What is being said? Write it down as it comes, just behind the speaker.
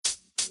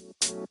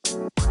Here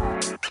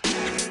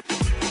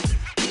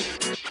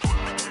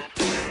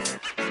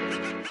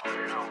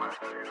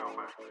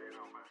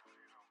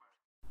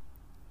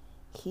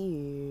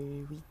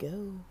we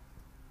go.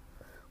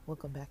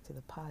 Welcome back to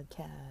the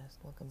podcast.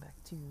 Welcome back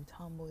to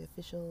Tomboy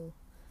Official.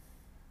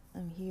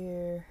 I'm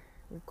here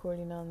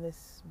recording on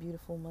this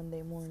beautiful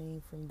Monday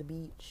morning from the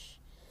beach.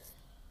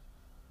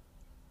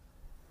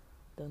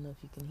 Don't know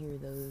if you can hear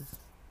those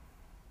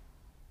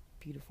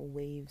beautiful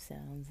wave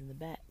sounds in the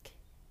back.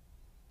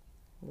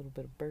 A little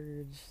bit of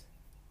birds.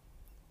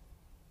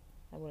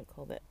 I wouldn't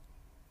call that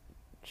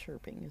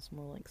chirping. It's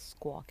more like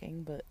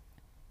squawking, but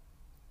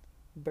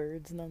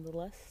birds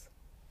nonetheless.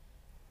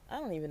 I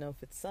don't even know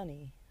if it's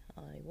sunny.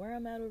 Where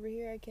I'm at over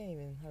here, I can't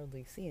even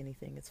hardly see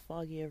anything. It's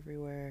foggy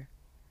everywhere.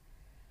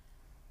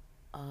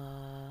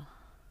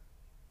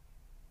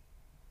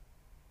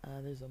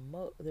 There's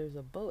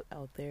a boat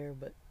out there,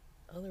 but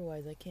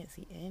otherwise I can't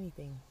see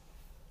anything.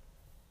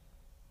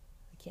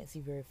 I can't see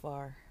very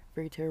far.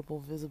 Very terrible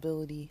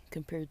visibility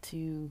compared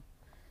to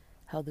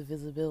how the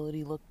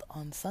visibility looked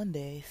on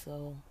Sunday,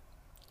 so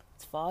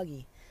it's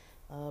foggy.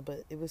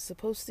 But it was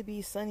supposed to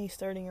be sunny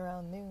starting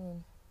around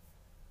noon,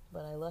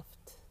 but I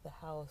left the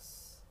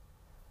house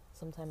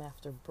sometime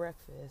after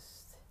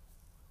breakfast,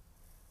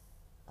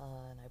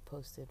 and I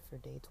posted for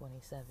day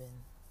 27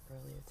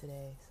 earlier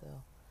today,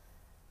 so,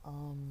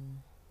 or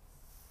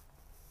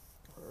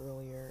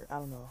earlier, I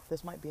don't know,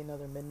 this might be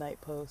another midnight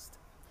post,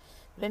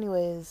 but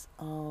anyways,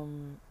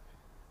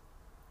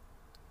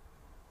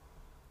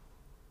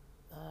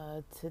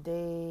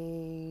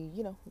 today,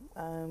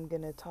 I'm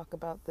gonna talk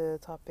about the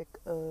topic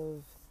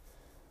of,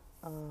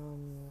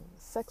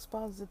 sex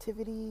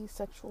positivity,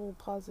 sexual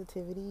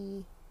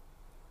positivity.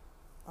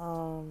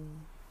 Alright.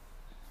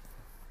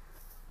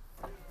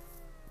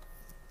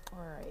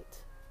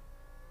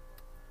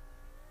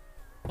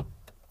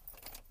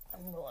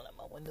 I'm rolling up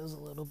my windows a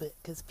little bit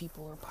because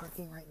people are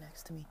parking right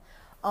next to me.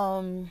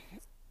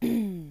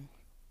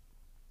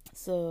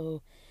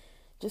 So,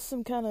 just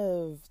some kind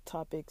of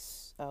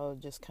topics I'll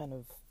just kind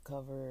of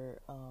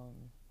cover.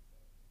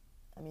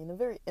 A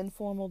very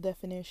informal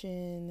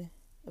definition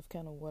of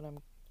kind of what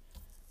I'm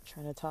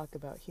trying to talk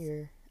about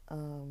here.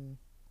 Kind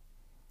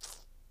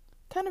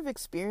of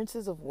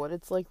experiences of what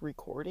it's like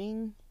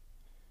recording,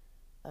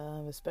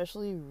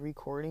 especially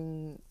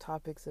recording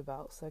topics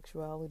about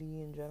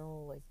sexuality in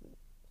general.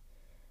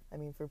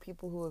 For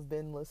people who have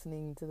been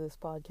listening to this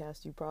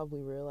podcast, you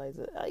probably realize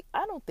that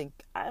I don't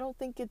think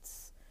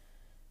it's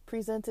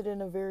presented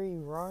in a very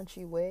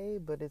raunchy way,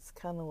 but it's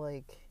kind of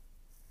like,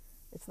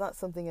 it's not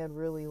something I'd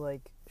really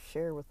like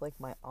share with like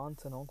my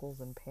aunts and uncles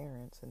and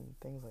parents and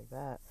things like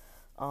that.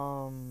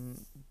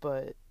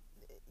 But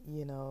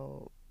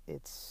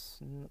it's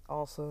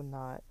also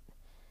not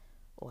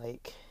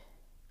like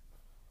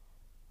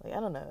I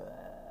don't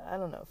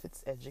know if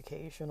it's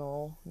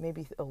educational,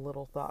 maybe a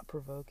little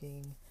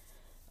thought-provoking.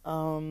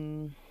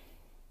 I'll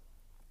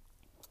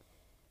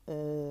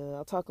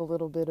talk a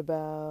little bit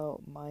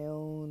about my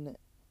own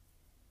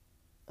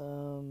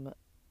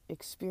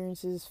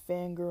experiences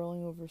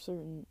fangirling over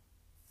certain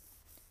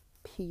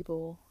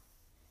people,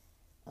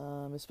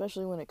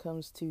 especially when it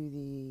comes to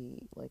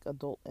the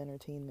adult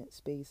entertainment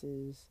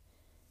spaces.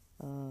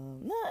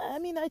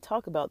 I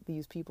talk about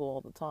these people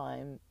all the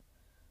time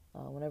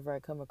whenever I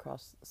come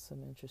across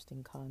some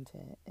interesting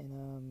content,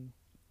 and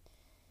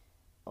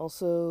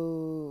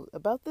also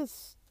about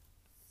this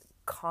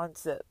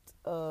concept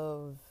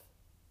of,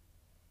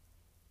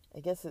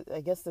 I guess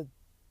the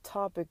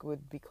topic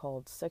would be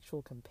called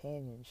sexual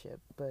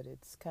companionship, but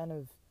it's kind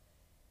of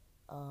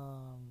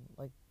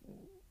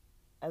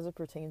as it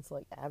pertains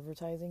to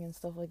advertising and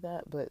stuff like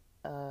that. But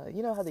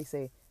you know how they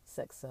say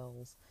sex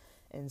sells,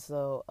 and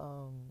so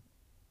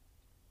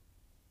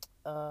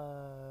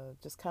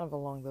just kind of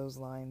along those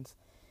lines,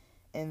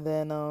 and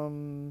then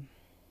kind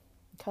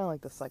of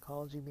like the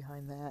psychology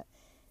behind that,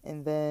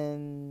 and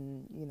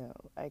then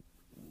I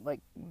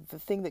the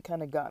thing that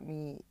kind of got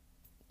me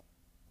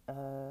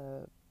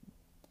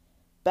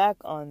back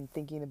on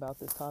thinking about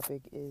this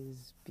topic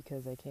is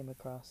because I came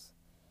across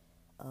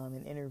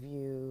an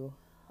interview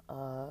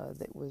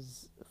that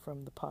was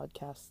from the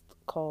podcast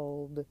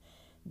called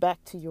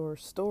Back to Your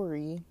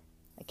Story.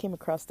 I came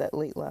across that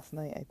late last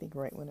night, I think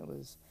right when it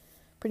was,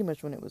 pretty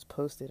much when it was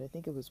posted. I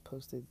think it was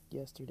posted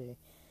yesterday,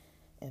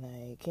 and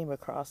I came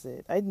across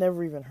it. I'd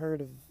never even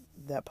heard of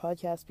that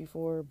podcast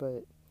before,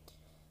 but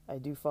I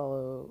do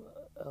follow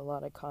a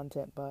lot of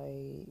content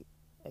by,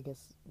 I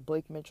guess,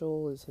 Blake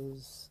Mitchell is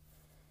his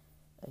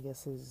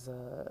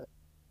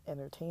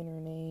entertainer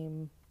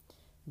name,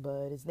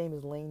 but his name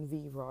is Lane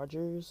V.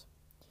 Rogers,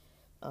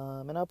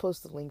 and I'll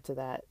post a link to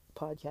that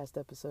podcast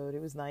episode.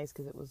 It was nice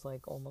because it was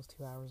almost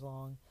 2 hours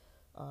long,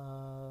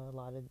 a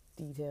lot of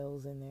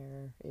details in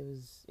there. It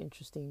was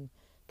interesting,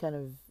 kind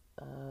of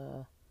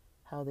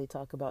how they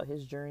talk about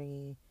his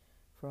journey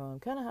from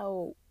kind of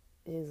how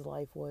his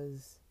life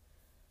was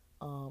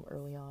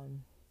early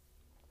on,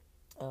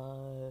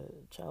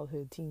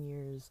 childhood, teen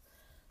years,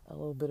 a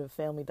little bit of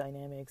family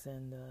dynamics,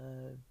 and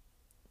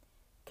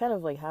kind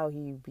of like how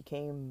he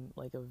became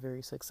like a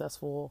very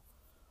successful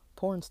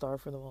porn star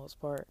for the most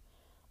part.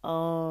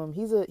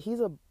 He's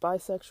a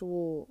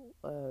bisexual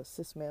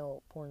cis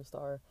male porn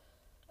star.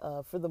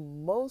 For the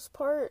most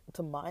part,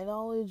 to my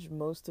knowledge,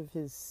 most of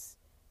his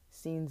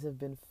scenes have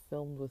been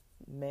filmed with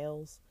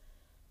males,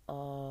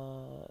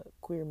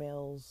 queer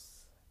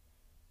males.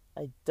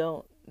 I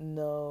don't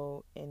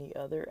know any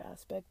other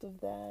aspect of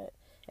that,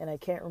 and I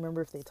can't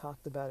remember if they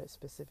talked about it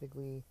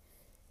specifically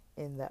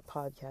in that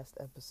podcast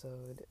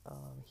episode.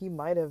 He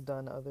might have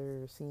done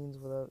other scenes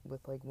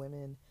with like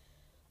women,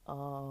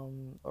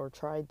 or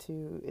tried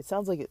to. It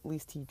sounds like at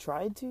least he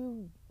tried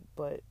to,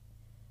 but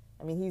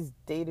I mean, he's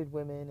dated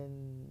women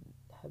and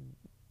had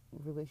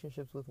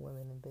relationships with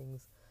women and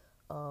things,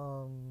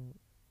 and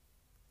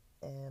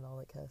all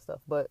that kind of stuff.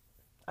 But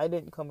I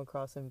didn't come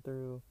across him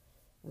through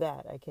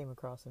that. I came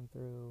across him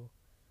through,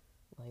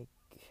 like,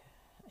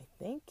 I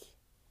think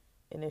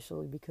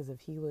initially because of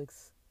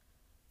Helix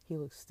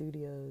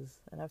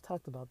Studios, and I've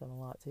talked about them a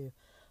lot too.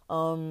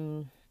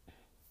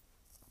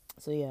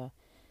 So yeah,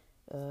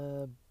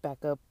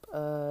 back up.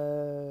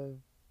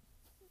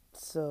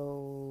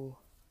 So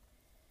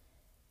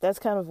that's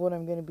kind of what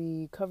I'm going to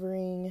be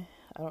covering.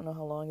 I don't know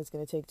how long it's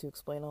going to take to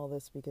explain all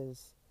this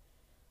because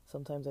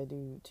sometimes I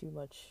do too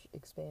much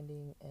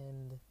expanding,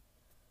 and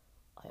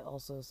I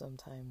also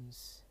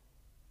sometimes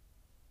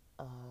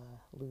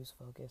lose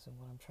focus on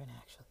what I'm trying to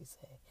actually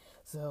say.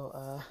 So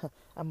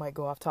I might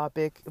go off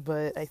topic,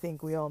 but I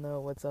think we all know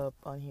what's up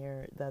on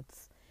here.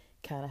 That's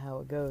kind of how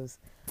it goes.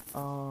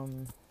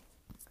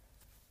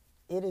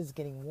 It is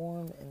getting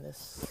warm in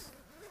this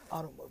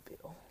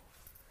automobile.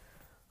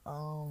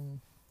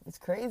 It's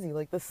crazy.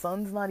 Like, the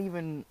sun's not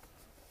even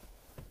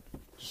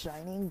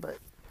shining, but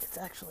it's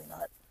actually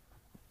not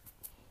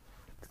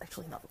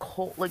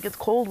cold. Like, it's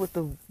cold with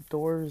the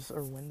doors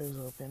or windows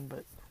open,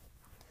 but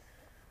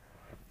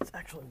it's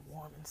actually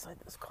warm inside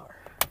this car.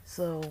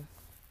 So,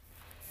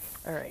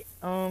 alright.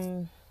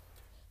 I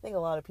think a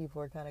lot of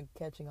people are kind of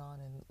catching on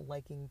and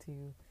liking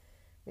to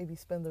maybe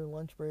spend their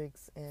lunch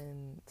breaks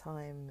and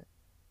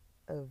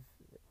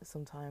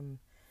some time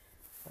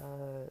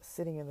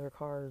sitting in their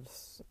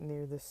cars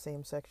near the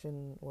same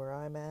section where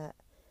I'm at,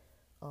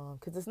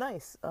 because it's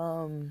nice. It's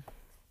kind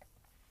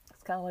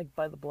of like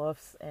by the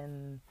bluffs,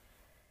 and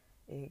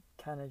it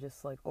kind of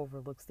just like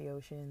overlooks the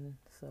ocean,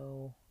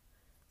 so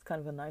it's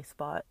kind of a nice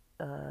spot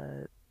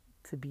to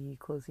be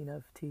close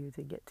enough to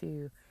get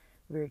to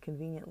very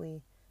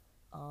conveniently.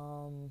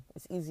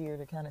 It's easier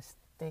to kind of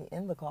stay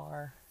in the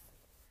car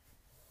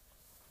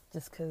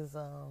just because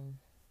I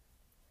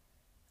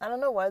don't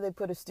know why they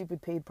put a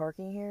stupid paid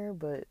parking here,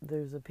 but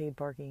there's a paid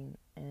parking,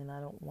 and I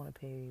don't want to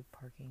pay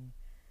parking.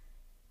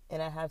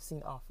 And I have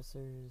seen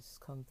officers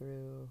come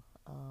through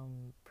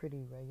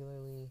pretty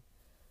regularly,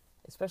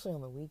 especially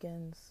on the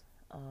weekends.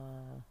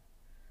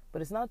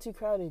 But it's not too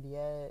crowded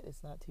yet.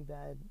 It's not too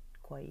bad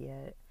quite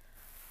yet.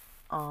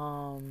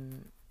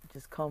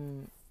 Just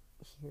come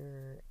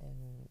here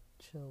and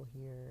chill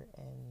here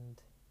and,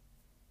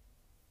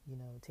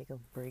 take a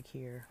break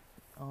here.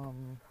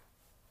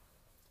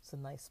 It's a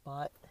nice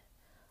spot.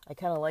 I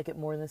kind of like it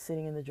more than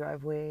sitting in the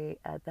driveway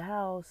at the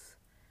house.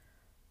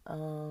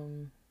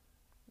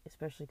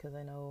 Especially because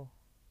I know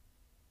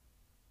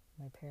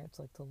my parents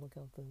like to look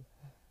out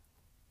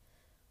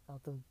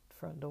the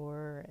front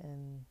door,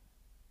 and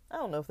I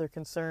don't know if they're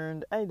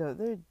concerned. I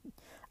do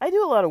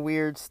a lot of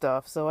weird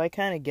stuff, so I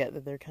kind of get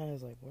that they're kind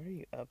of like, what are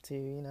you up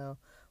to,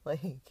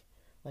 like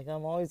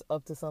I'm always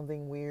up to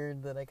something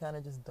weird that I kind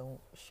of just don't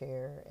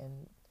share,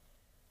 and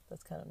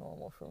that's kind of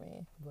normal for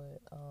me.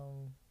 But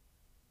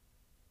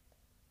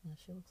yeah,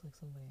 she looks like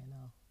somebody I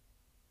know.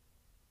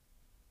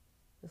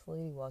 This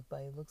lady walked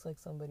by. It looks like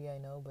somebody I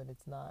know, but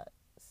it's not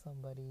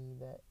somebody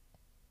that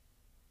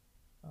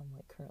I'm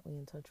like currently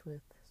in touch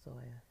with. So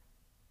I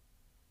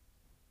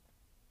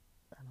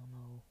don't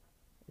know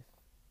if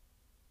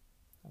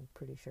I'm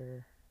pretty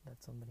sure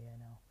that's somebody I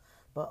know.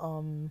 But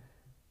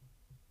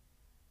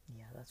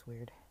yeah, that's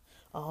weird.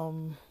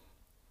 Not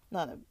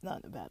in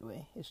a bad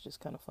way. It's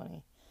just kind of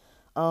funny.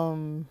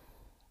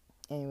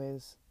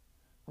 Anyways,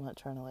 I'm not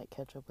trying to like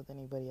catch up with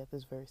anybody at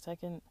this very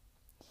second.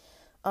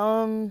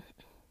 So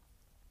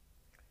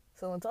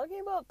when talking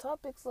about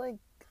topics like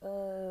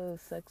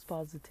sex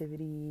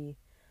positivity,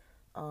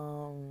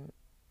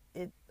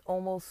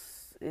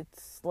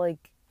 it's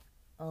like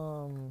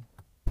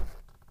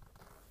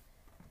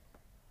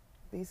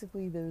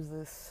basically there's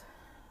this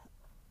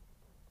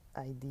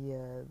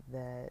idea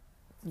that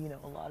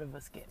a lot of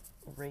us get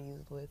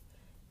raised with,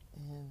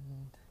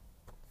 and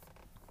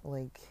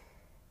like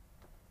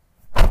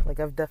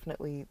I've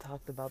definitely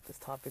talked about this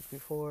topic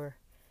before,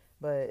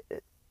 but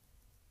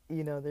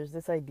there's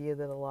this idea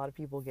that a lot of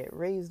people get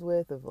raised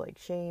with of like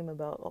shame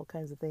about all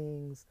kinds of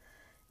things.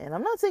 And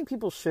I'm not saying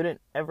people shouldn't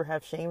ever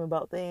have shame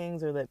about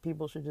things, or that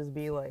people should just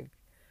be like,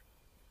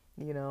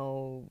 I mean,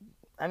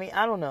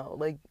 I don't know,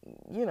 like,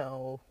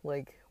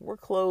 like we're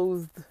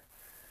clothed,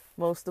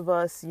 most of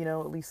us,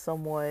 at least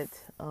somewhat.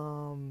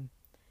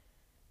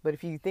 But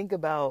if you think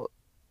about,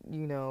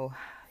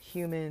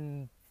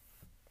 human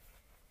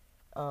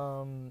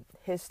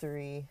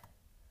history,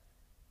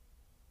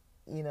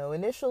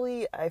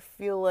 initially I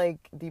feel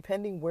like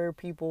depending where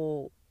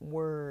people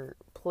were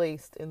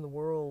placed in the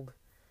world,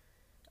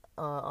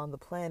 on the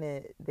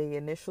planet, they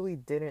initially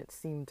didn't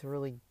seem to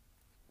really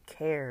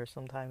care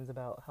sometimes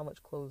about how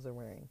much clothes they're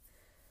wearing.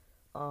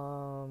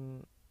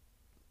 Um,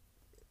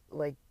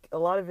 like a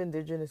lot of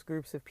indigenous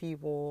groups of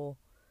people,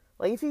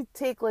 like if you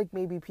take like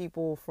maybe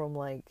people from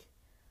like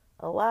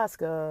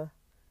Alaska,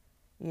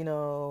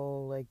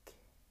 like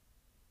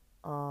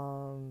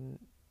um,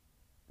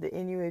 the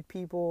Inuit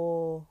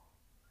people.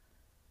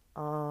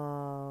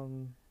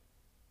 Um,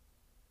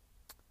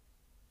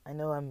 I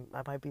know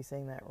I might be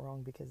saying that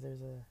wrong because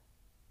there's a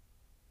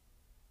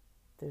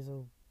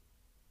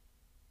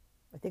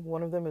I think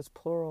one of them is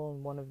plural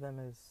and one of them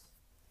is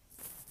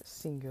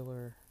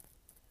singular.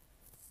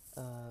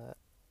 Uh,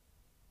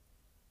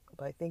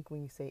 but I think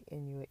when you say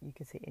Inuit, you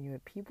can say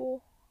Inuit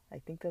people. I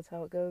think that's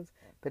how it goes.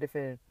 But if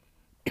it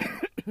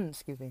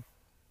excuse me,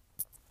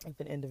 if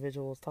an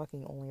individual is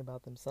talking only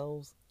about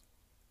themselves,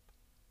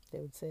 they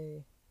would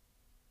say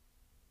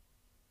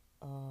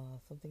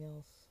something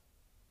else.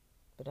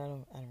 But I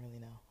don't really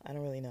know. I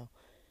don't really know.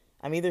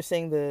 I'm either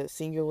saying the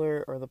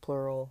singular or the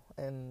plural,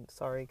 and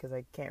sorry because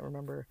I can't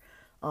remember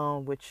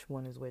which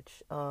one is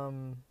which.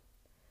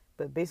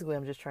 But basically,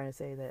 I'm just trying to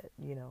say that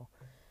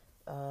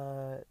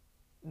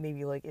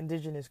maybe like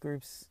indigenous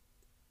groups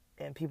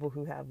and people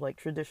who have like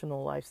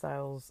traditional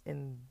lifestyles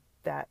in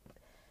that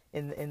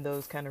in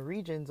those kind of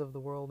regions of the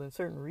world, in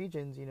certain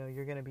regions,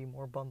 you're going to be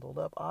more bundled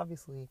up,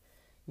 obviously,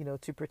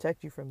 to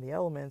protect you from the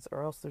elements,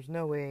 or else there's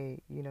no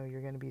way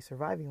you're going to be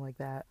surviving like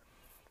that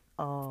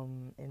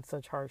in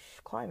such harsh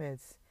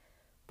climates.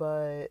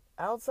 But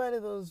outside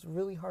of those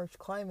really harsh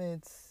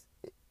climates,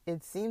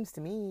 it seems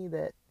to me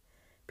that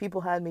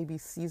people had maybe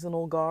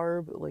seasonal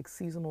garb, like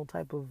seasonal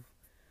type of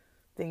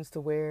things to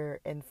wear,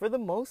 and for the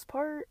most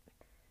part,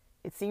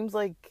 it seems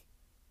like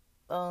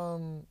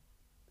um,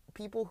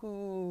 people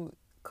who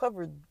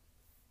covered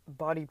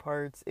body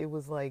parts, it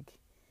was like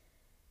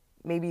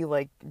maybe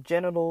like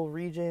genital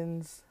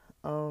regions,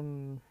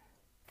 um,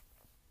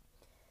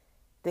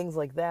 things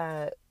like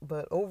that.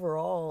 But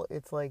overall,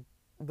 it's like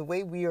the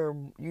way we are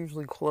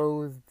usually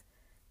clothed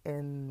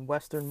in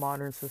Western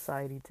modern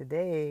society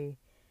today.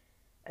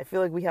 I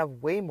feel like we have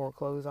way more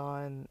clothes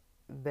on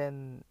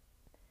than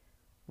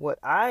what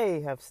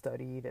I have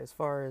studied as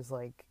far as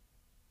like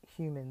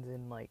humans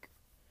in like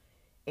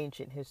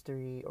ancient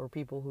history, or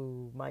people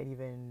who might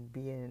even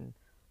be in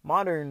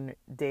modern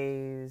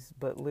days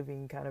but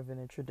living kind of in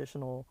a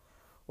traditional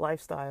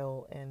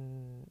lifestyle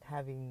and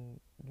having,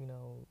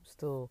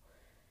 still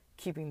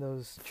keeping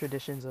those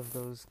traditions of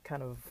those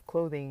kind of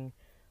clothing.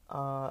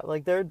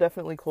 Like there are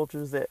definitely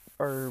cultures that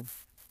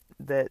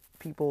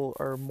people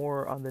are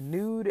more on the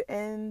nude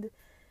end,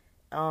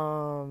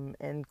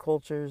 and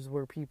cultures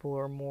where people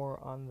are more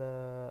on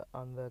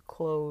the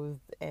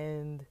clothed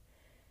end.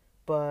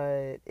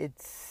 But it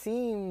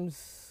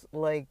seems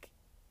like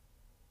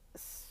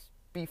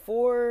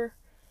before,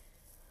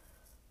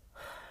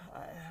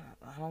 I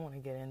don't want to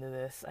get into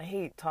this. I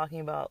hate talking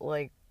about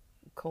like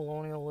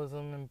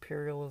colonialism,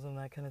 imperialism,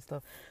 that kind of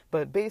stuff.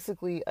 But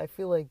basically, I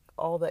feel like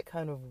all that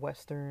kind of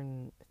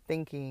Western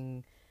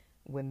thinking,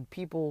 when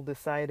people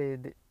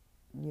decided,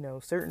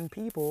 certain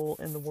people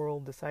in the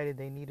world decided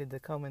they needed to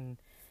come and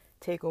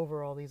take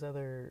over all these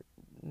other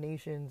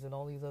nations and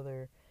all these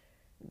other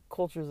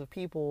cultures of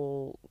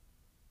people,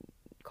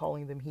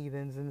 calling them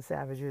heathens and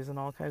savages and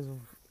all kinds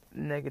of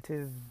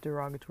negative,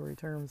 derogatory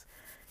terms.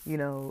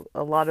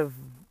 A lot of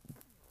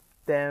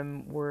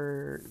them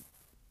were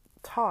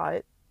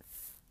taught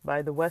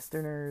by the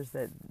Westerners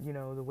that,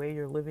 the way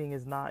you're living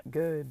is not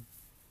good.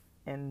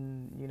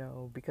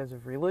 And, because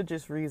of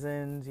religious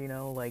reasons,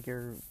 like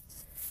you're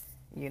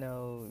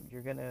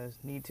gonna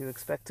need to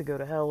expect to go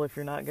to hell if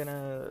you're not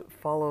gonna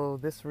follow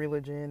this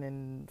religion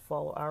and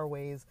follow our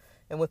ways.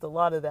 And with a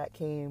lot of that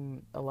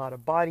came a lot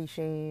of body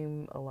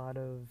shame, a lot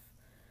of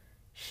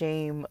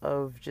shame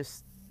of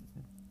just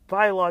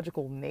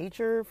biological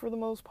nature for the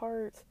most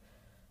part.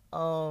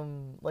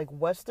 Like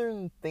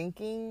Western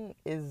thinking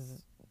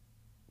is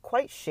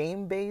quite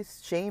shame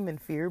based, shame and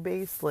fear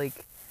based.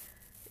 Like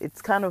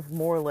it's kind of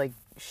more like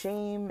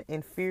shame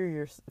and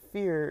fear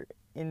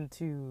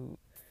into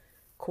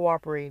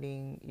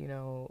cooperating.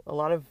 A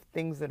lot of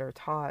things that are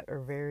taught are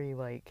very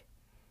like,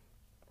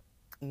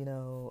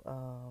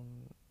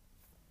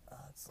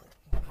 it's like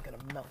I'm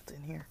gonna melt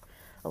in here.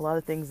 A lot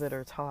of things that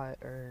are taught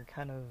are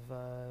kind of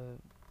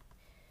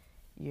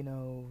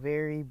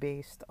very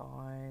based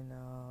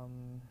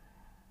on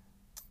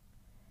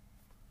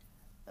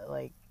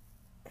like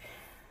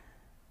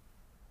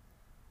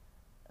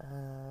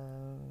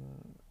um,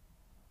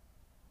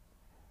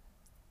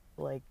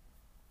 like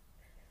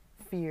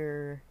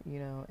fear,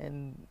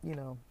 and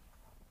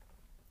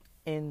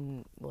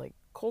in like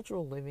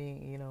cultural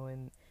living,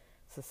 in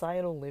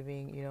societal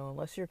living,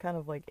 unless you're kind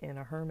of like in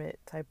a hermit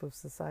type of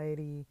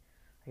society,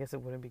 I guess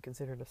it wouldn't be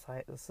considered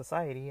a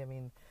society. I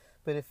mean,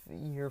 but if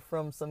you're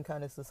from some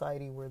kind of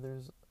society where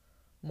there's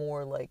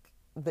more like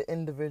the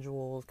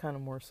individual is kind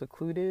of more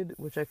secluded,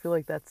 which I feel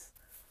like that's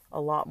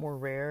a lot more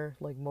rare.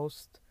 Like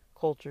most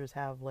cultures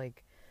have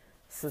like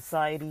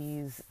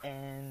societies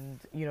and,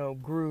 you know,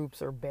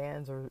 groups or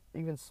bands or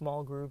even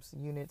small groups,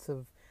 units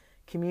of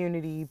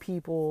community,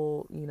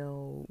 people, you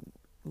know,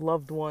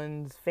 loved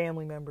ones,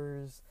 family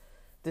members,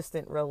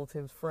 distant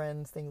relatives,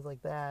 friends, things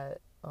like that,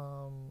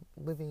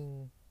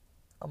 living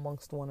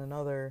amongst one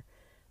another,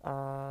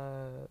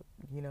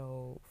 you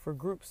know, for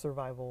group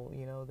survival.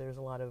 You know, there's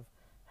a lot of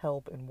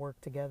help and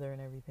work together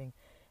and everything.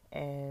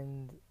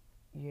 And,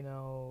 you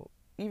know,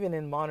 even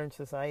in modern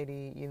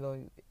society, you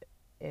know,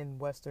 in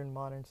Western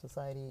modern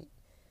society,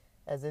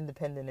 as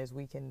independent as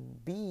we can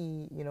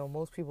be, you know,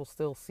 most people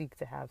still seek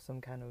to have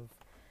some kind of,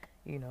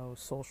 you know,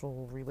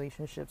 social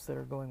relationships that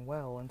are going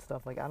well and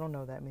stuff. Like, I don't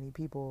know that many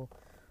people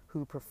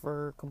who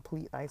prefer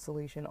complete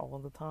isolation all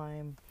the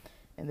time.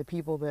 And the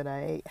people that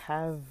I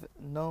have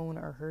known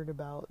or heard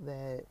about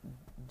that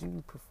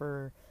do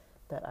prefer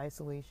that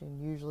isolation,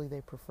 usually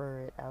they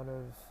prefer it out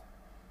of,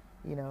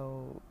 you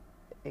know,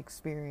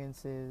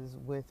 experiences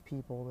with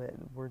people that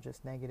were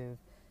just negative,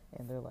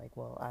 and they're like,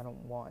 well, I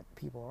don't want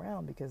people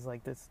around because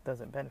like this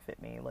doesn't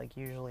benefit me. Like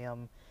usually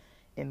I'm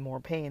in more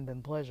pain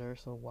than pleasure,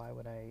 so why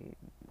would I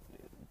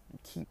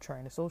keep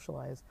trying to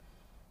socialize?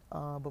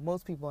 But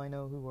most people I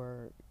know who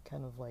are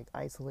kind of like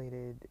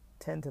isolated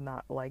tend to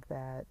not like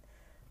that.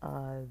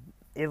 Uh,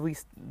 at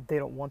least they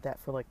don't want that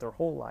for like their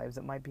whole lives.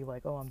 It might be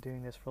like, oh, I'm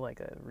doing this for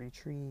like a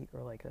retreat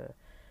or like a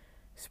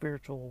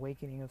spiritual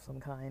awakening of some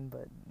kind,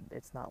 but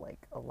it's not like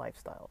a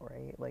lifestyle,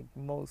 right? Like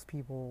most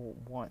people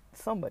want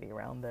somebody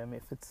around them,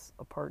 if it's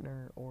a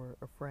partner or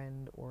a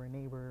friend or a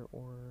neighbor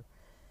or,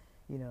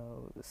 you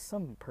know,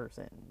 some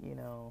person, you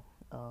know.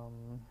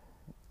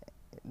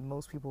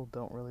 Most people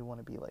don't really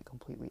want to be like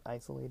completely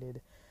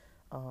isolated,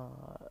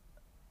 uh,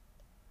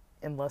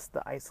 unless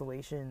the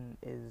isolation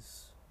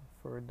is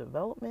for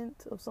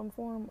development of some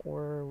form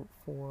or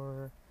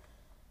for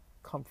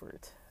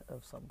comfort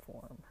of some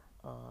form.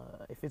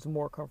 If it's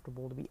more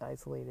comfortable to be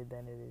isolated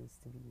than it is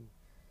to be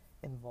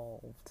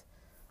involved.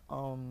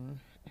 Um,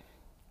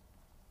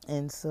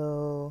 and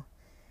so,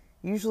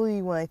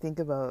 usually when I think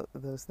about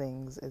those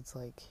things, it's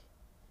like,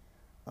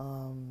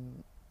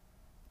 um,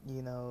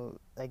 you know,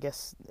 I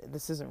guess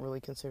this isn't really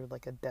considered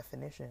like a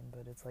definition,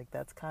 but it's like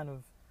that's kind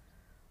of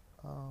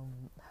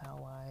um,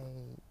 how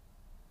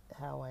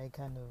I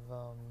kind of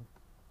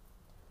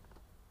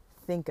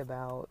think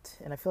about,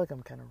 and I feel like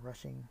I'm kind of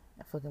rushing.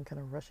 I feel like I'm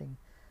kind of rushing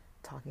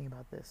talking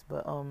about this,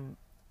 but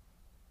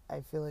I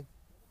feel like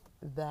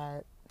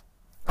that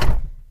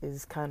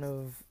is kind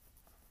of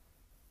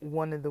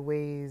one of the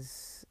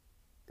ways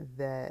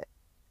that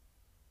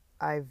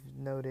I've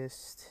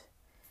noticed,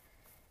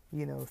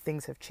 you know,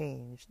 things have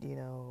changed, you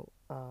know,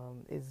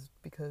 is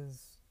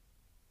because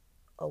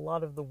a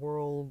lot of the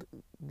world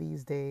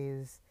these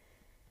days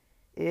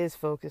is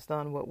focused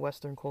on what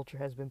Western culture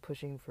has been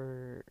pushing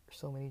for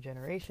so many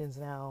generations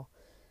now,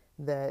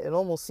 that it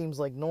almost seems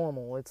like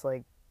normal. It's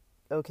like,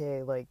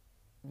 okay, like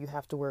you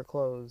have to wear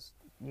clothes,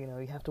 you know,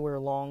 you have to wear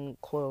long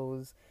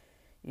clothes,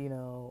 you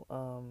know,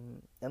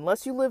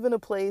 unless you live in a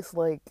place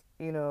like,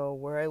 you know,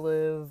 where I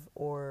live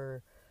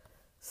or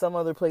some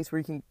other place where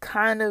you can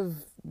kind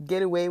of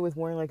get away with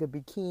wearing like a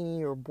bikini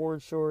or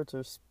board shorts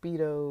or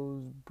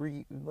Speedos,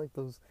 like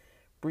those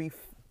brief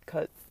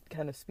cut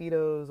kind of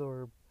Speedos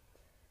or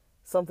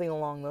something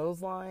along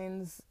those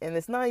lines. And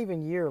it's not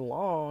even year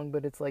long,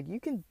 but it's like you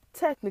can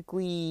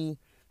technically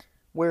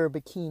wear a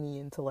bikini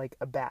into like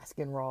a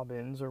Baskin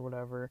Robbins or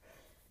whatever.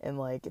 And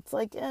like, it's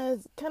like,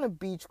 it's kind of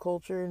beach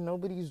culture.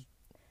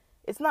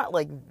 It's not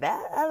like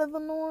that out of the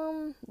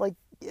norm. Like,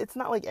 it's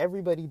not like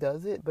everybody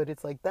does it, but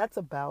it's like, that's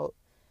about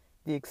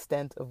the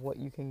extent of what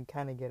you can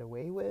kind of get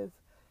away with.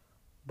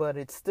 But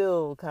it's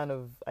still kind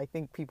of, I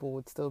think people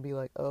would still be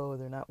like, oh,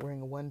 they're not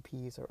wearing a one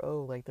piece, or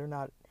oh, like they're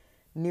not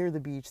near the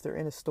beach, they're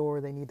in a store,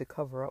 they need to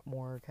cover up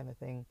more, kind of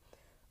thing.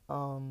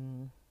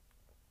 Um,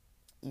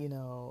 you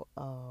know,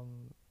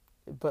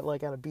 but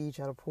like at a beach,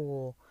 at a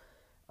pool,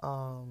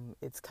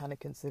 it's kind of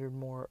considered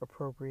more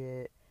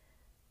appropriate.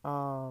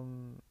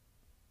 Um,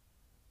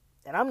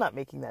 and I'm not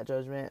making that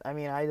judgment. I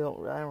mean, I don't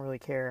really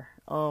care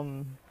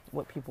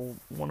what people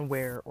want to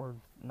wear or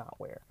not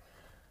wear.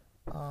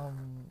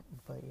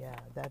 But yeah,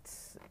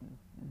 that's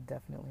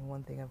definitely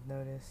one thing I've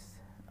noticed.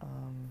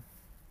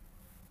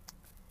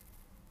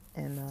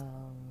 And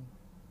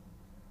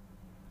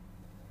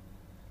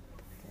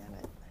damn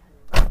it,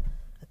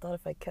 I thought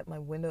if I kept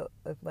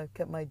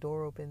my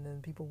door open,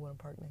 then people wouldn't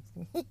park next to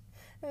me.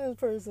 And this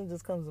person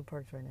just comes and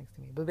parks right next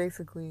to me. But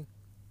basically,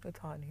 it's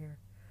hot in here.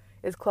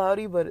 It's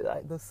cloudy,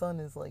 but the sun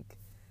is like,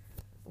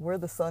 where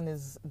the sun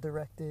is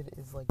directed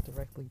is like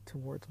directly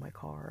towards my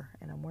car,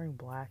 and I'm wearing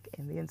black,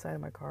 and the inside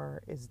of my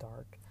car is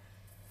dark,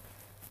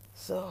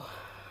 so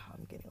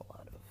I'm getting a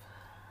lot of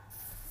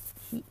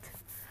heat.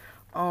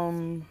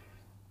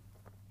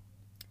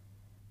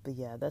 But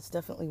yeah, that's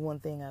definitely one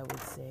thing I would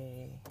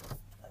say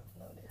I've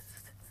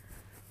noticed.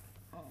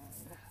 I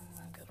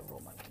gotta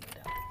roll my window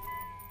down.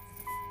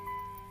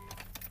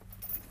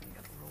 I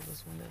gotta roll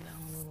this window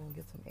down a little and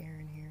get some air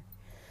in here.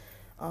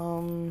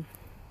 Um,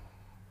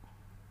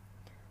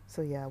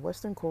 so yeah,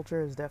 Western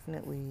culture has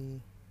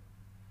definitely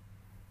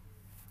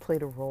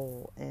played a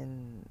role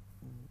in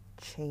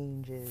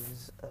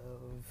changes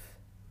of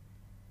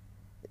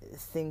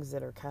things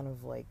that are kind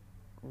of like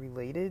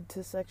related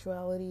to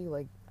sexuality.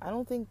 Like, I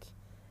don't think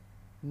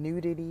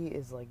nudity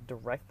is like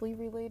directly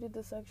related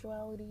to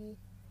sexuality.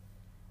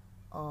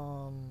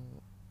 Um,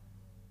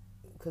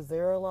 because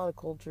there are a lot of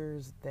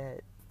cultures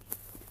that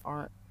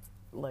aren't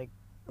like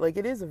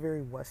it is a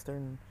very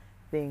Western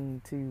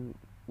thing to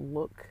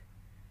look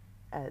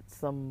at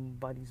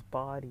somebody's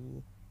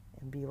body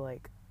and be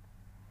like,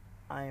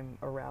 I'm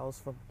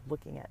aroused from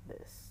looking at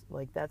this.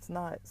 Like, that's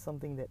not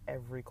something that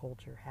every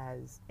culture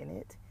has in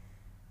it.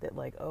 That,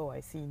 like, oh,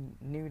 I see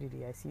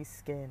nudity, I see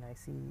skin, I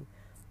see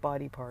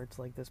body parts.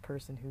 Like, this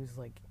person who's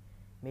like,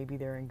 maybe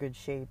they're in good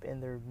shape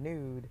and they're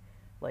nude.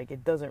 Like,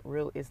 it doesn't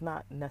really, it's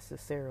not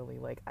necessarily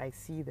like, I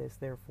see this,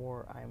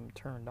 therefore I'm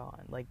turned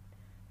on. Like,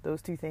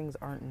 those two things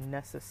aren't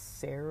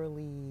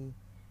necessarily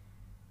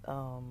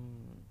um,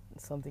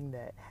 something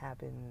that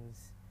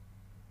happens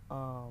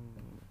um,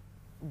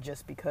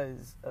 just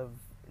because of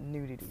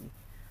nudity.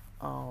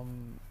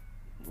 Um,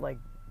 like,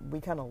 we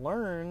kind of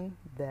learn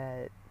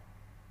that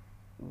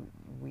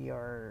we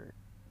are,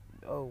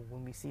 oh,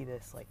 when we see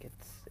this, like,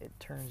 it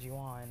turns you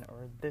on,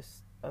 or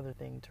this other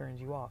thing turns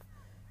you off,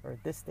 or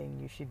this thing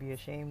you should be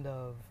ashamed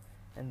of,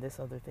 and this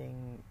other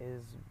thing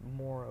is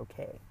more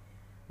okay.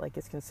 Like,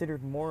 it's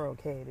considered more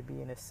okay to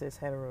be in a cis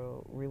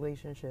hetero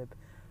relationship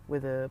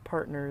with a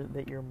partner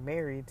that you're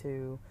married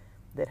to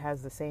that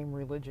has the same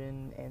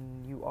religion,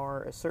 and you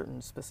are a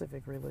certain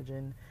specific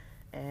religion,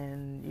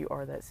 and you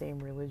are that same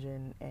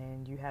religion,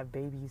 and you have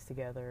babies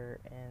together,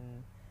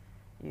 and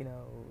you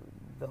know,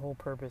 the whole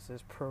purpose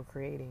is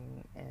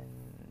procreating, and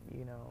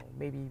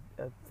maybe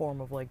a form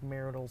of like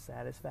marital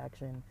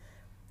satisfaction.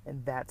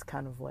 And that's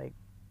kind of like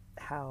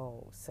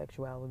how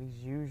sexuality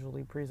is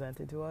usually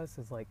presented to us,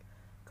 is like,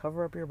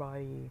 cover up your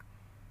body,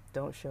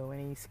 don't show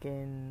any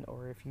skin,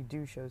 or if you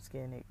do show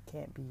skin, it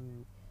can't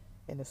be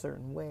in a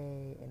certain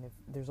way, and if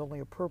there's only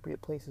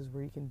appropriate places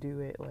where you can do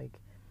it, like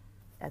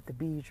at the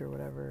beach or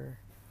whatever,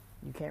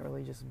 you can't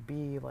really just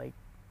be like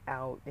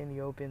out in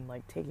the open,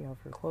 like taking off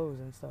your clothes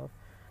and stuff.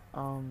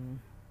 um,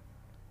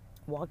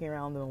 Walking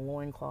around in a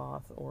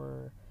loincloth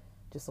or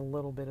just a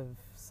little bit of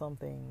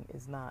something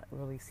is not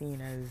really seen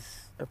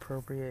as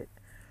appropriate.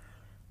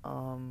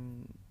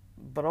 um,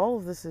 but all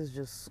of this is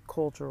just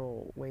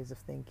cultural ways of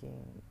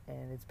thinking,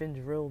 and it's been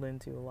drilled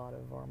into a lot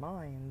of our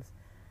minds,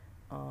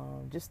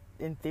 just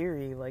in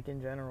theory, like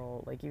in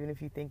general. Like, even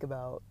if you think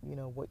about,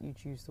 what you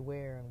choose to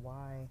wear and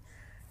why,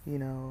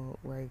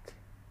 like,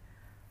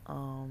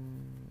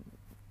 um,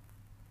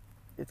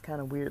 it's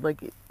kind of weird.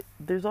 Like,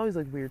 there's always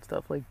like weird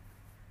stuff. Like,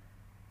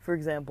 for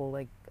example,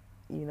 like,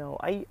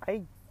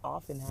 I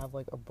often have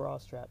like a bra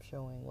strap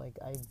showing. Like,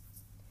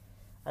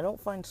 I don't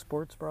find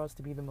sports bras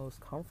to be the most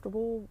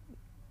comfortable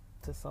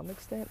to some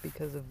extent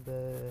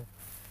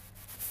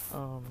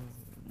um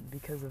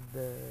because of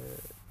the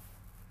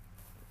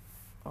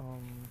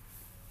um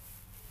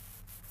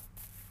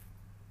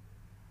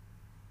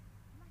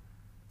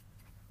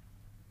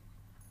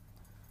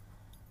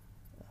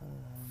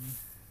um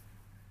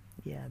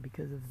yeah,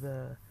 because of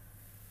the,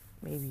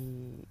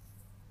 maybe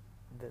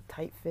the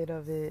tight fit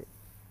of it,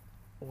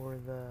 or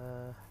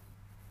the,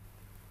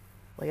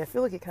 like, I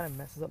feel like it kind of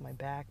messes up my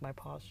back, my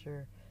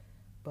posture.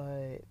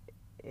 But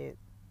it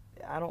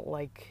I don't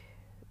like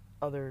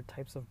other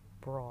types of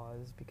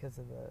bras because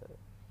of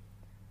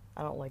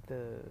I don't like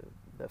the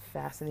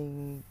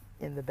fastening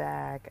in the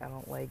back. I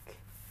don't like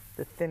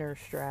the thinner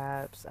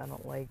straps. I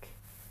don't like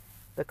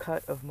the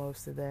cut of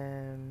most of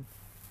them.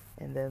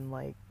 And then,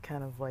 like,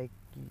 kind of like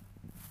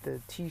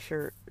the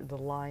t-shirt, the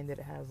line that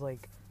it has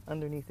like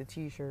underneath the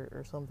t-shirt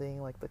or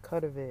something, like the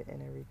cut of it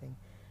and everything.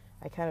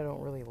 I kind of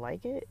don't really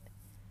like it.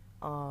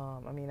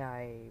 I mean,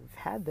 I've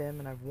had them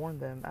and I've worn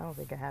them. I don't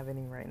think I have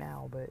any right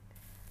now, but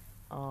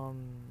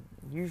um,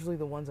 usually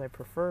the ones I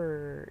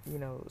prefer,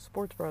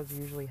 sports bras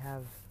usually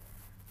have,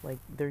 like,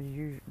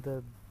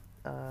 the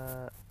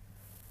uh,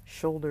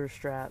 shoulder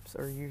straps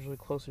are usually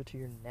closer to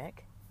your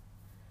neck.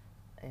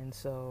 And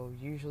so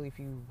usually if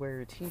you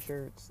wear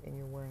t-shirts and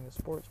you're wearing a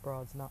sports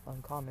bra, it's not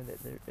uncommon that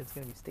it's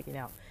going to be sticking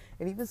out.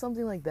 And even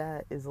something like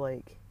that is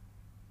like,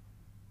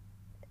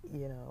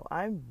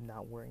 I'm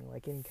not wearing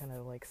like any kind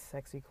of like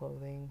sexy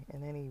clothing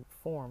in any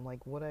form.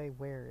 Like, what I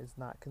wear is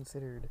not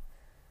considered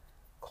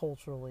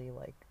culturally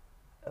like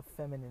a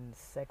feminine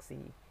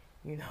sexy,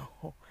 you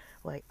know.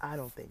 Like, I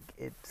don't think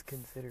it's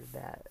considered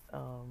that.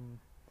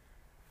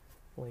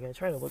 Like, I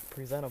try to look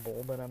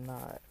presentable, but I'm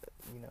not,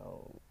 you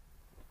know,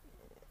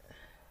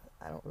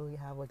 I don't really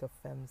have like a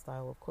femme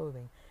style of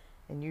clothing.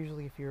 And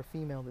usually if you're a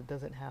female that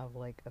doesn't have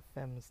like a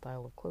femme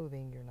style of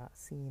clothing, you're not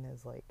seen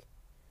as like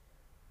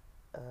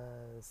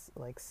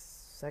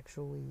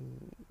sexually,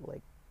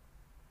 like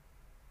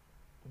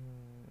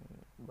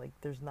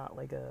there's not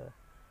like a,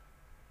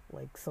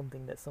 like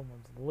something that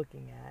someone's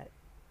looking at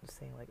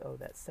saying like, oh,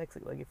 that's sexy.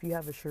 Like, if you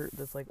have a shirt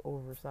that's like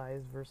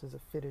oversized versus a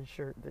fitted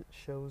shirt that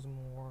shows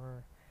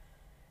more,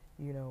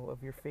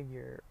 of your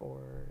figure,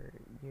 or,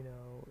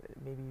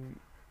 maybe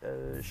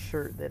a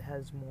shirt that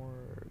has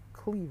more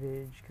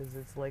cleavage because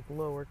it's like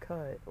lower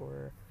cut,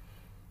 or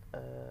a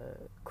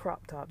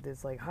crop top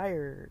that's like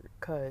higher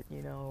cut,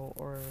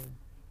 or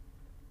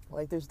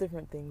like there's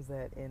different things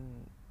that in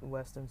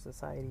Western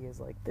society is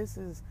like, this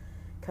is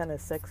kind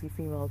of sexy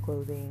female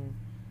clothing,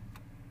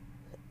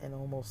 and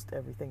almost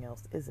everything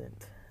else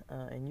isn't.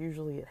 And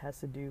usually it has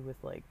to do with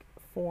like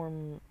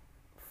form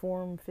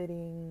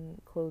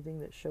fitting clothing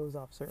that shows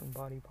off certain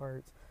body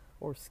parts,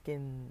 or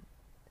skin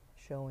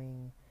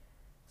showing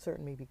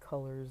certain maybe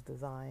colors,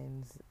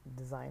 designs,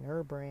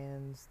 designer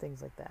brands,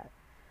 things like that.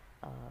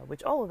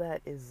 Which all of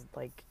that is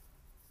like,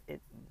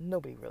 it's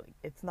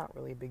not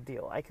really a big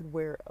deal. I could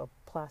wear a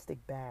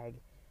plastic bag,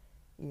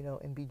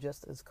 and be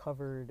just as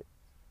covered,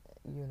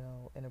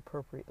 and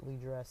appropriately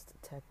dressed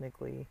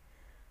technically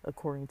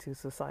according to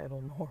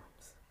societal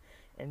norms,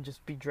 and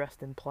just be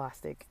dressed in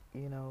plastic,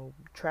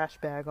 trash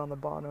bag on the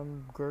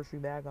bottom, grocery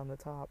bag on the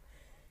top,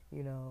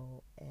 and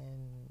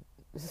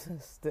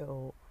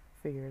still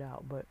figure it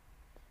out. But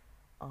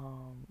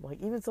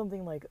like even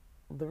something like,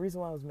 the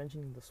reason why I was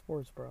mentioning the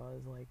sports bra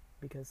is like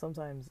because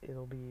sometimes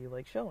it'll be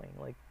like showing,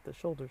 like the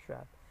shoulder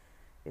strap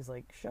is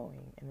like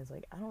showing, and it's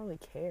like, I don't really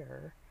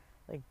care.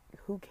 Like,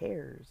 who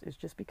cares? It's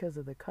just because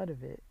of the cut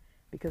of it,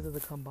 because of the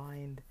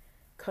combined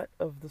cut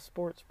of the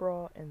sports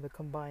bra and the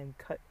combined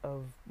cut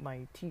of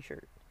my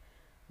t-shirt.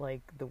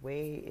 Like, the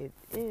way it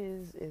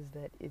is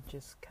that it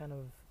just kind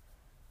of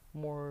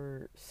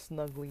more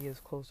snugly is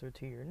closer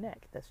to your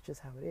neck. That's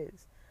just how it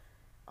is.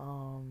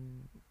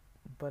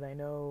 But I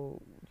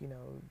know,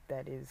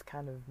 that is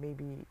kind of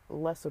maybe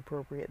less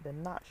appropriate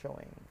than not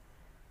showing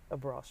a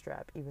bra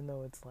strap, even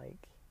though it's like,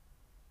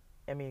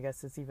 I mean, I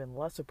guess it's even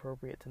less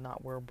appropriate to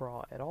not wear a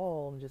bra at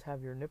all and just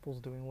have your nipples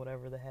doing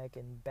whatever the heck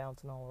and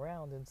bouncing all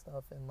around and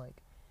stuff, and like,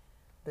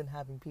 then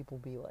having people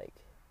be like,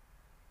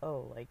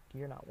 oh, like,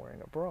 you're not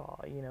wearing a bra,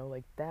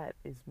 like, that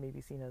is maybe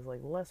seen as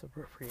like less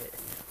appropriate.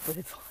 But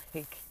it's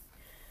like,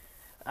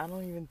 I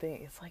don't even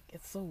think, it's like,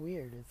 it's so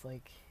weird. It's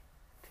like,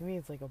 to me,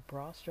 it's like a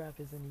bra strap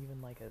isn't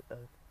even like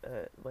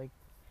a like,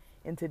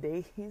 in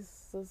today's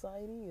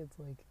society, it's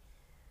like,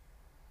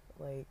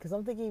 because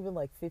I'm thinking even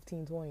like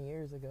 15, 20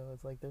 years ago,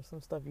 it's like there's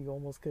some stuff you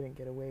almost couldn't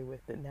get away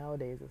with, that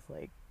nowadays it's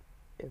like,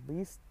 at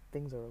least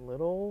things are a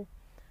little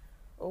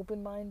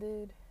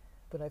open-minded.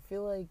 But I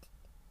feel like,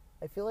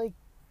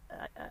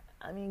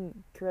 I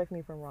mean, correct me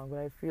if I'm wrong, but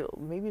I feel,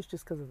 maybe it's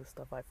just because of the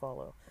stuff I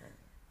follow,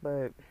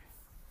 but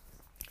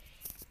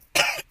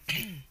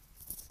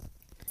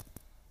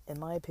in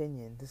my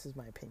opinion, this is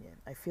my opinion,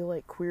 I feel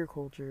like queer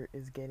culture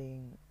is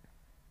getting,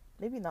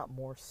 maybe not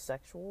more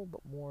sexual,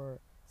 but more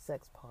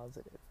sex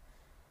positive.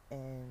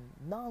 And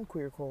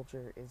non-queer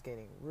culture is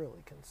getting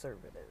really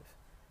conservative.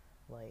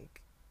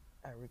 Like,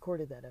 I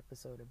recorded that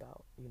episode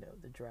about,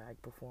 the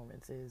drag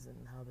performances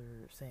and how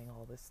they're saying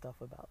all this stuff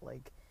about,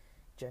 like,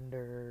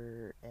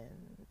 gender and,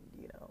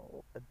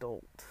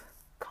 adult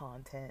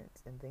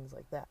content and things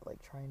like that.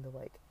 Like, trying to,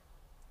 like,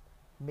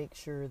 make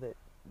sure that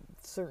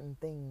certain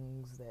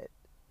things that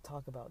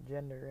talk about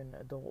gender and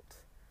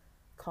adult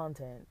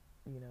content,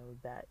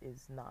 that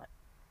is not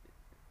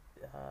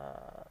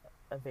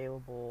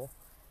available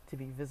to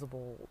be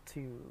visible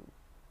to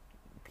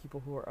people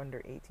who are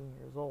under 18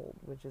 years old,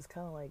 which is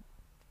kind of like,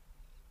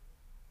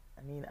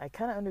 I mean, I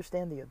kind of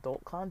understand the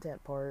adult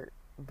content part,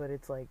 but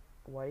it's like,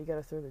 why you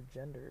gotta throw the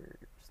gender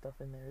stuff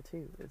in there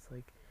too? It's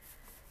like,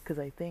 because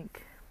I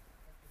think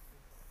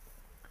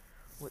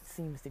what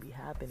seems to be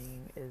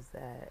happening is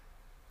that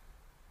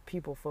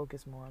people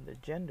focus more on the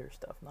gender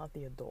stuff, not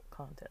the adult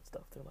content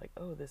stuff. They're like,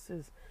 oh, this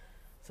is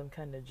some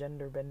kind of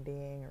gender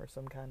bending, or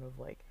some kind of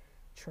like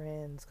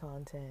trans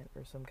content,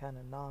 or some kind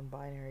of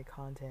non-binary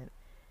content,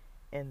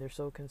 and they're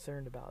so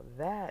concerned about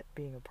that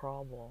being a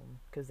problem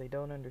because they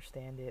don't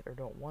understand it or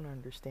don't want to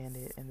understand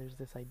it, and there's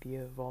this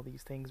idea of all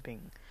these things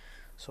being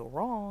so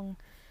wrong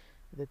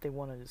that they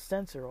want to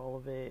censor all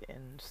of it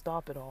and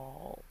stop it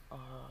all,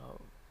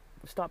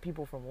 stop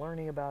people from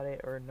learning about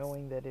it or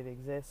knowing that it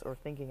exists or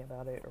thinking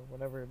about it, or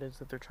whatever it is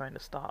that they're trying to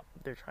stop.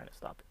 They're trying to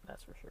stop it,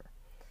 that's for sure.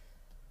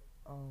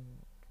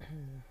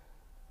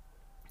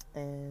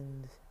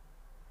 And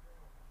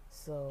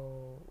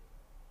so,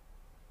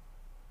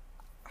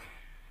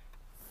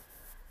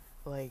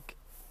 like,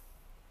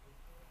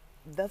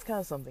 that's kind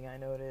of something I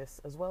noticed,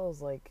 as well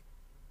as like,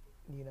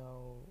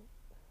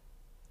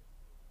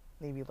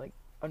 maybe like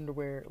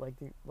underwear, like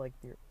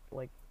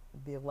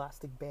the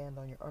elastic band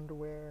on your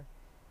underwear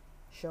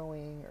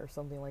showing or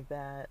something like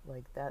that.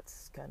 Like,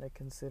 that's kind of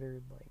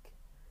considered like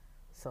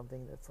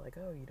something that's like,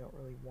 oh, you don't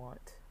really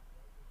want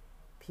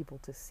people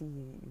to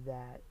see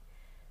that,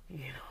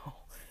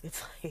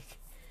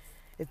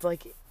 it's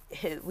like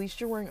at least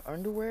you're wearing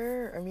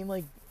underwear. I mean,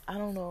 like, I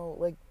don't know,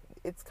 like,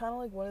 it's kind of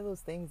like one of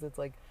those things that's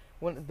like,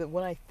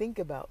 when I think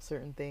about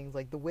certain things,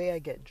 like the way I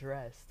get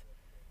dressed,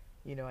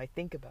 I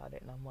think about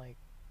it and I'm like,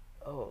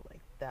 oh, like,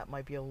 that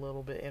might be a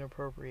little bit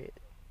inappropriate,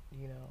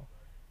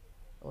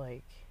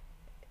 like,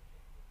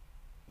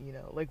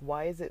 like,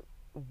 why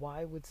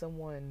would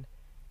someone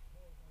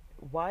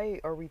why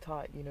are we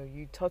taught,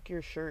 you tuck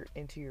your shirt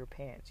into your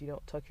pants, you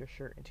don't tuck your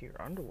shirt into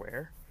your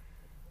underwear,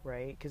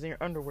 right? Because then your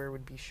underwear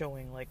would be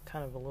showing like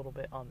kind of a little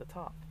bit on the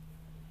top.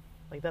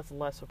 Like that's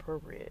less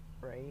appropriate,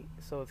 right?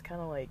 So it's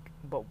kind of like,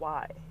 but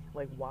why?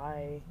 Like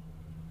why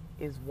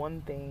is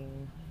one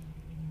thing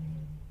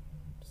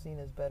seen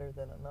as better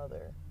than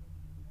another?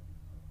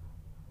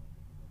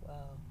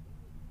 Wow,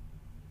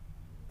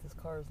 this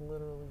car is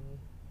literally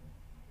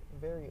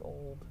very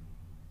old.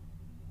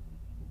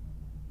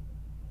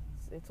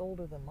 It's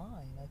older than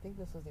mine. I think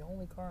this is the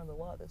only car on the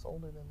lot that's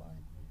older than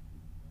mine.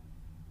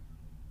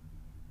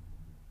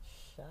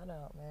 Shout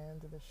out, man,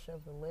 to the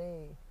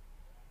Chevrolet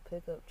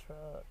pickup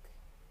truck.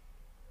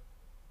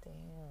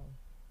 Damn,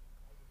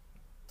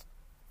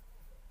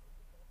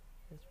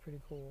 it's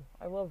pretty cool.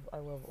 I love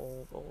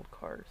old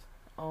cars.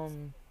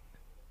 Um,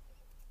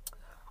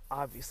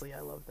 Obviously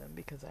I love them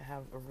because I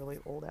have a really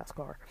old ass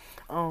car.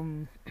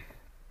 Um,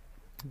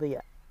 but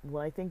yeah,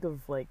 when I think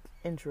of like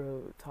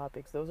intro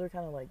topics, those are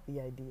kind of like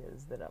the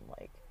ideas that I'm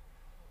like,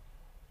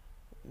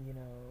 you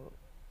know,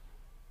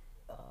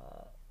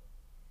 uh,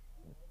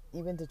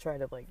 even to try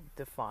to like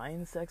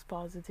define sex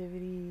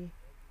positivity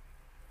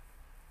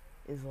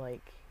is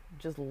like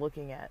just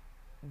looking at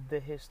the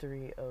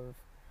history of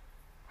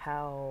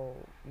how,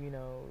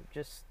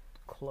 just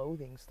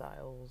clothing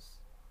styles,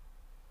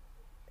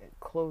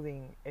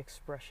 clothing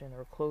expression,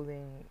 or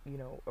clothing,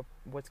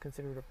 what's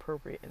considered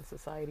appropriate in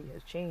society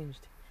has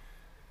changed.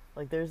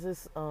 Like there's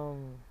this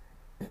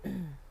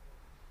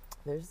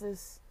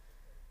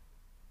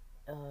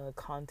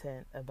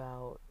content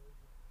about,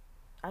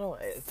 I don't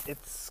know,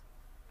 it's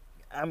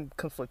I'm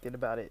conflicted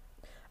about it.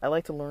 I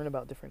like to learn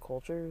about different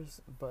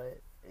cultures, but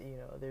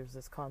there's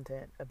this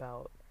content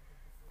about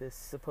this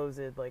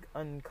supposed like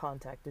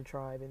uncontacted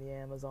tribe in the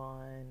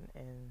Amazon,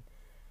 and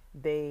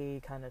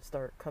they kind of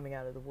start coming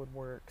out of the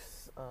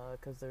woodworks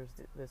because there's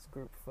this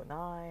group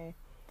Funai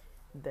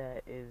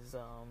that is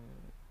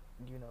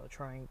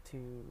trying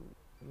to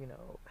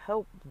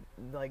help,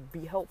 like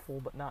be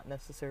helpful, but not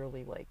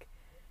necessarily like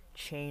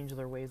change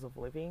their ways of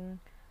living.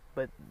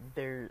 But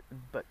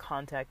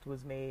contact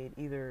was made,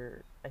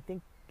 either I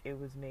think it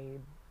was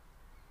made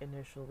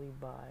initially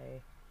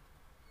by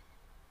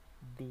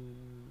the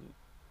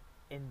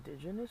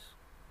indigenous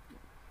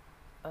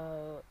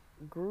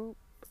group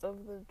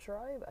of the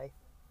tribe.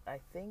 I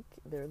think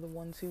they're the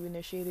ones who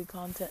initiated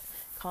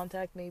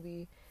contact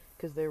maybe,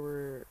 because there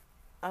were,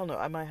 I don't know,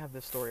 I might have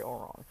this story all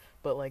wrong,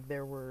 but like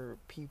there were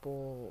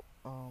people,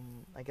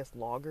 I guess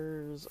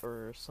loggers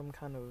or some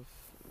kind of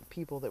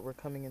people that were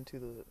coming into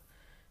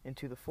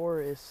the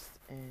forest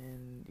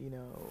and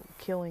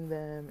killing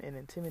them and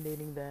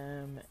intimidating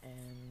them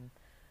and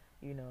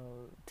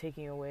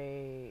taking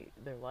away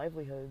their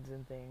livelihoods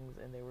and things,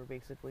 and they were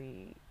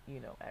basically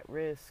at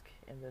risk,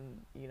 and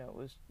then it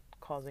was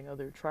causing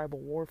other tribal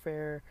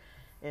warfare,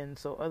 and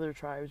so other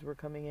tribes were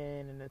coming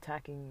in and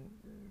attacking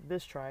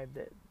this tribe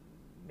that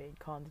made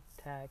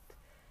contact.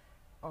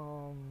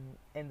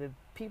 And the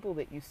people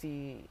that you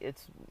see,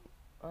 it's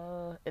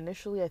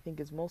initially I think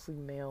it's mostly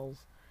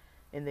males,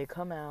 and they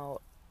come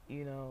out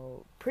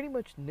pretty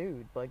much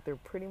nude. Like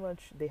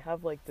they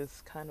have like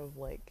this kind of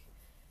like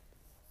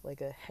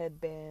a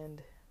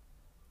headband,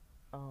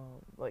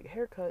 like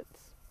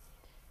haircuts.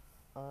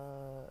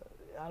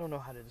 I don't know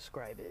how to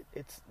describe it.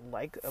 It's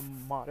like a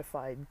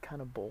modified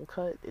kind of bowl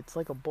cut. It's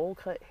like a bowl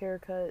cut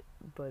haircut,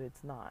 but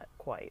it's not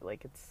quite.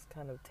 Like it's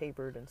kind of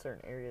tapered in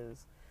certain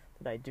areas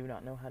that I do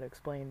not know how to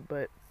explain.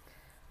 But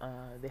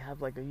they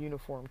have like a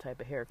uniform type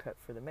of haircut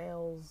for the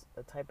males,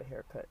 a type of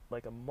haircut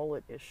like a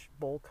mullet-ish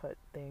bowl cut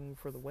thing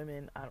for the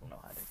women. I don't know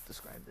how to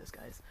describe this,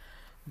 guys,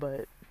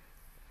 but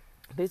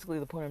basically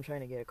the point I'm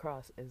trying to get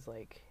across is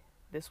like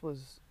this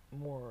was a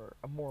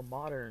more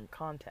modern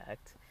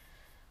contact.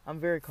 I'm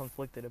very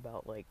conflicted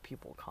about like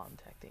people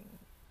contacting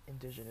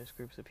indigenous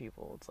groups of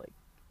people. It's like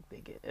they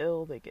get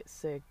ill, they get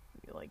sick,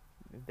 like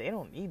they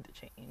don't need to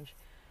change,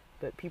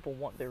 but people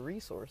want their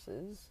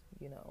resources,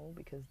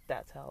 because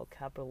that's how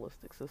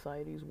capitalistic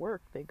societies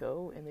work. They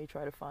go and they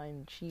try to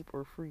find cheap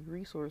or free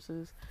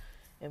resources,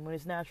 and when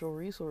it's natural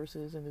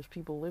resources and there's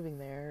people living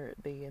there,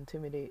 they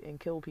intimidate and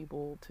kill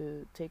people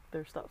to take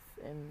their stuff.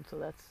 And so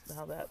that's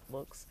how that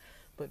looks.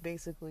 But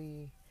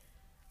basically,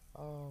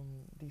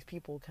 these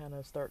people kind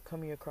of start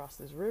coming across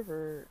this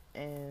river,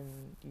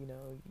 and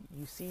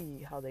you see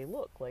how they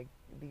look. Like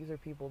these are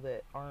people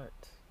that aren't,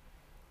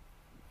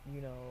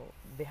 you know,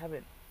 they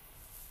haven't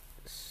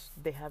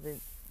they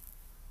haven't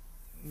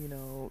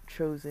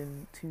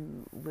chosen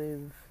to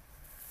live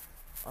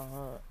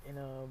in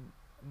a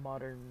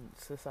modern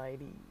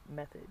society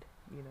method.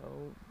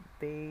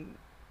 They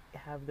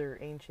have their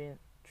ancient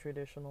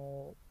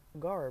traditional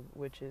garb,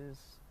 which is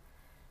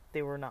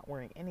they were not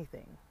wearing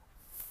anything.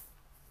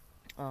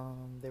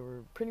 They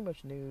were pretty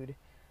much nude,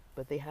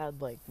 but they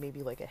had like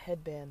maybe like a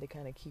headband to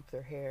kind of keep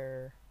their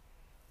hair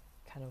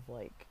kind of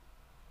like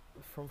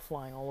from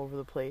flying all over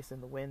the place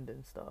in the wind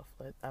and stuff.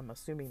 I'm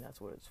assuming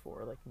that's what it's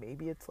for. Like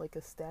maybe it's like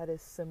a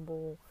status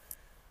symbol.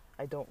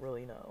 I don't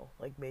really know.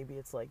 Like maybe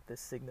it's like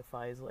this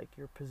signifies like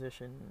your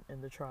position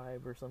in the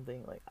tribe or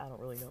something. Like I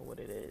don't really know what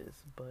it is,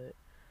 but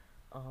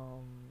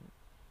um,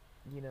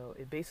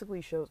 it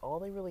basically shows all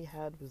they really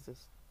had was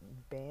this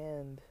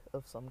band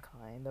of some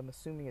kind. I'm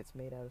assuming it's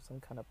made out of some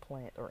kind of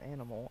plant or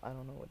animal. I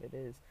don't know what it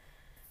is.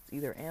 It's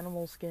either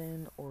animal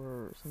skin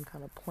or some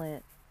kind of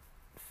plant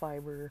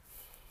fiber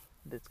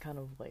that's kind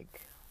of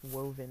like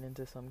woven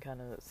into some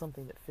kind of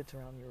something that fits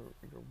around your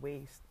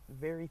waist,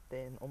 very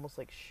thin, almost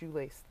like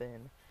shoelace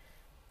thin.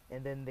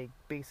 And then they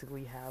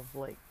basically have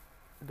like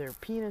their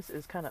penis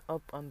is kind of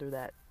up under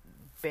that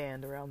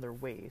band around their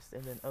waist,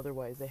 and then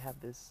otherwise they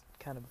have this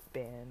kind of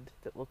band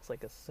that looks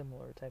like a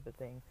similar type of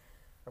thing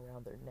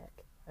around their neck.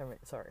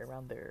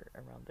 Around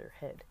their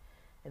head,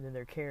 and then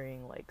they're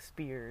carrying like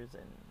spears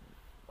and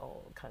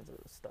all kinds of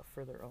stuff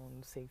for their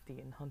own safety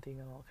and hunting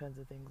and all kinds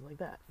of things like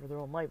that for their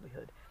own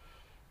livelihood.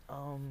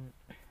 Um,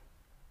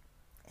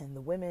 and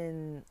the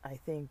women, I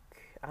think,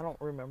 I don't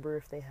remember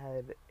if they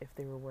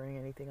were wearing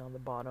anything on the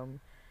bottom.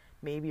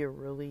 Maybe a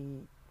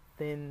really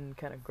thin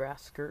kind of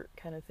grass skirt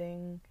kind of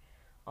thing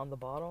on the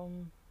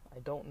bottom. I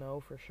don't know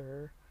for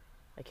sure.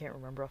 I can't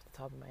remember off the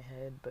top of my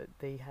head, but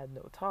they had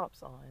no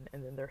tops on,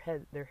 and then their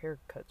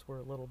haircuts were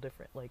a little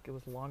different. Like it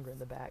was longer in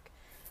the back,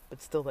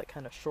 but still that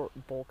kind of short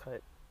bowl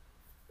cut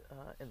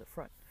in the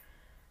front.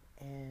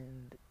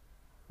 And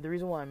the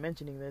reason why I'm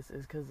mentioning this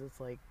is because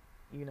it's like,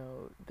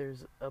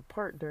 there's a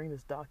part during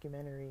this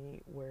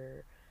documentary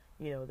where,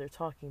 they're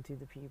talking to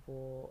the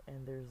people,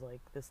 and there's like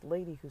this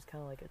lady who's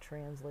kind of like a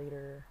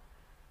translator,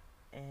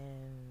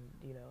 and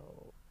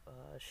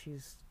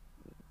she's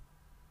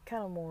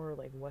kind of more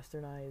like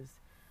westernized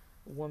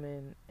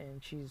woman,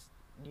 and she's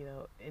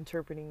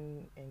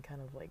interpreting and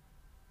kind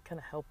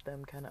of help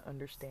them kind of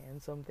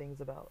understand some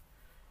things about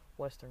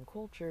Western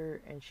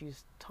culture, and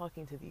she's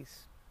talking to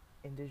these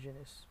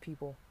indigenous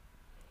people,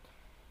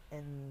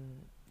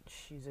 and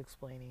she's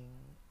explaining,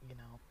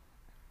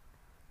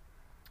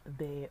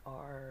 they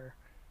are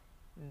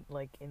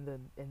like in the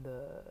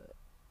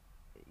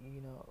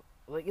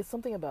like it's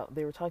something about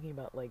they were talking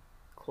about like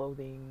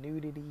clothing,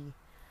 nudity,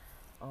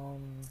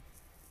 um,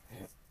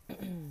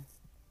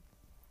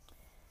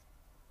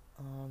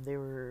 they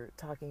were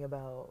talking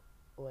about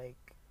like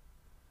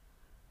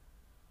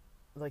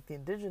the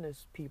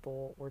indigenous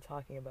people were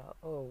talking about,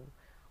 oh,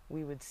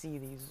 we would see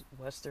these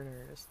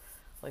Westerners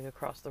like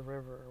across the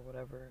river or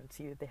whatever, and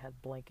see that they had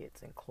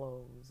blankets and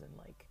clothes and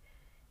like,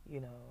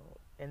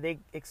 and they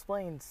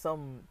explained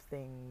some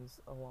things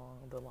along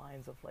the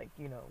lines of like,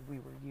 we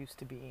were used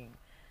to being,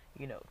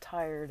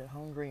 tired and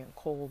hungry and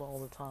cold all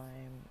the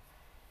time,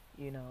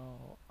 you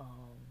know,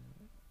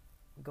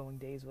 going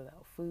days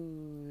without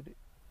food,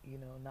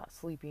 not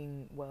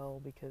sleeping well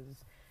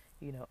because,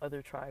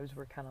 other tribes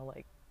were kind of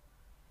like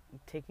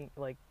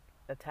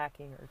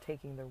attacking or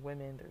taking their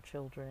women, their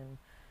children,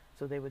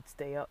 so they would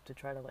stay up to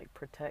try to like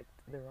protect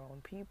their own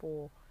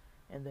people,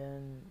 and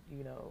then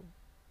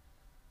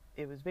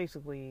it was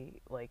basically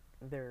like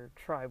their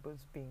tribe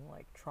was being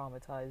like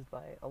traumatized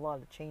by a lot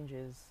of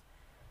changes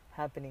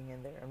happening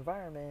in their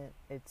environment.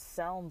 It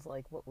sounds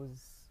like what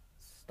was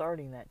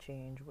starting that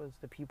change was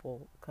the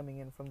people coming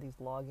in from these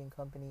logging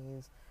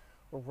companies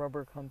or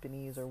rubber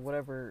companies or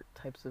whatever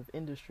types of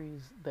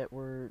industries that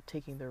were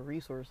taking their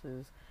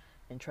resources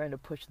and trying to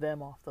push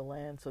them off the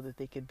land so that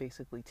they could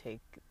basically take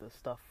the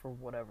stuff for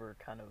whatever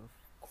kind of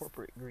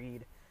corporate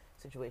greed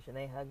situation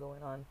they had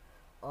going on.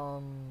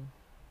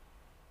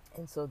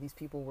 And so these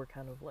people were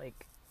kind of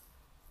like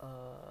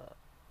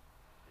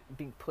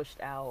being pushed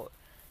out,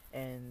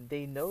 and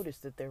they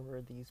noticed that there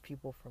were these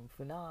people from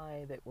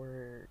Funai that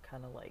were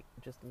kind of like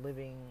just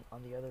living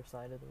on the other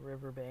side of the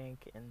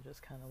riverbank and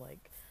just kind of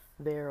like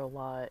there a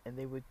lot, and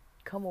they would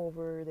come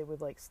over, they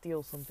would like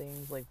steal some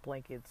things like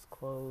blankets,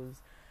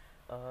 clothes,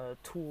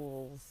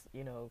 tools,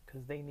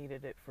 because they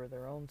needed it for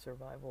their own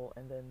survival.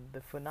 And then the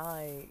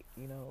Funai,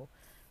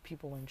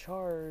 people in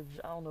charge,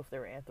 I don't know if they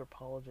were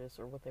anthropologists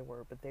or what they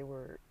were, but they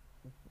were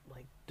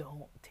like,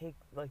 don't take,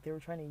 like they were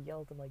trying to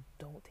yell at them like,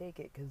 don't take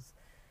it, because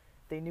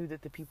they knew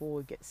that the people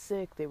would get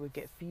sick, they would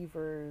get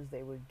fevers,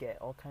 they would get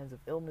all kinds of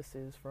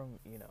illnesses from,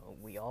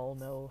 we all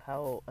know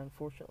how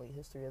unfortunately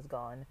history has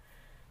gone,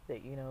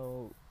 that,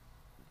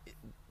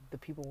 the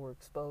people were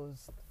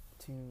exposed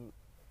to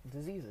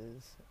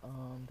diseases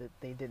that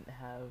they didn't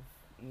have,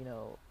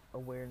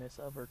 awareness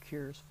of or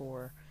cures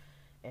for,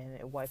 and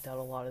it wiped out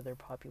a lot of their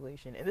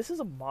population. And this is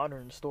a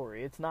modern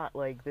story. It's not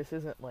like, this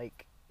isn't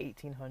like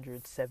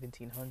 1800s,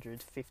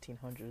 1700s,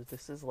 1500s.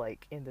 This is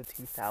like in the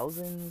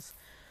 2000s.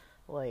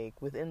 Like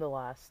within the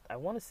last, I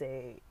want to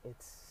say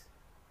it's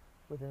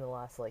within the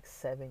last like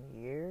 7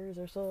 years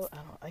or so.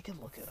 I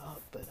can look it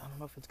up, but I don't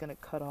know if it's gonna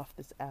cut off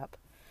this app.